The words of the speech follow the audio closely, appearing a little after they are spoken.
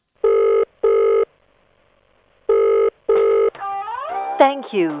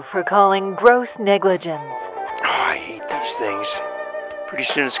Thank you for calling gross negligence. I hate these things. Pretty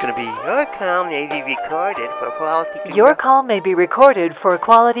soon it's going to be, your call may be recorded for quality control. Your call may be recorded for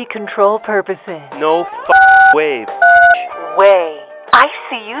quality control purposes. No way. Way. I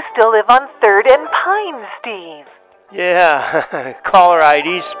see you still live on 3rd and Pine, Steve. Yeah, caller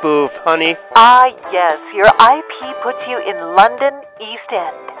ID spoof, honey. Ah, yes, your IP puts you in London, East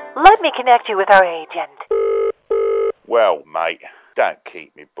End. Let me connect you with our agent. Well, mate, don't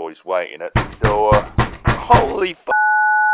keep me boys waiting at the door. Holy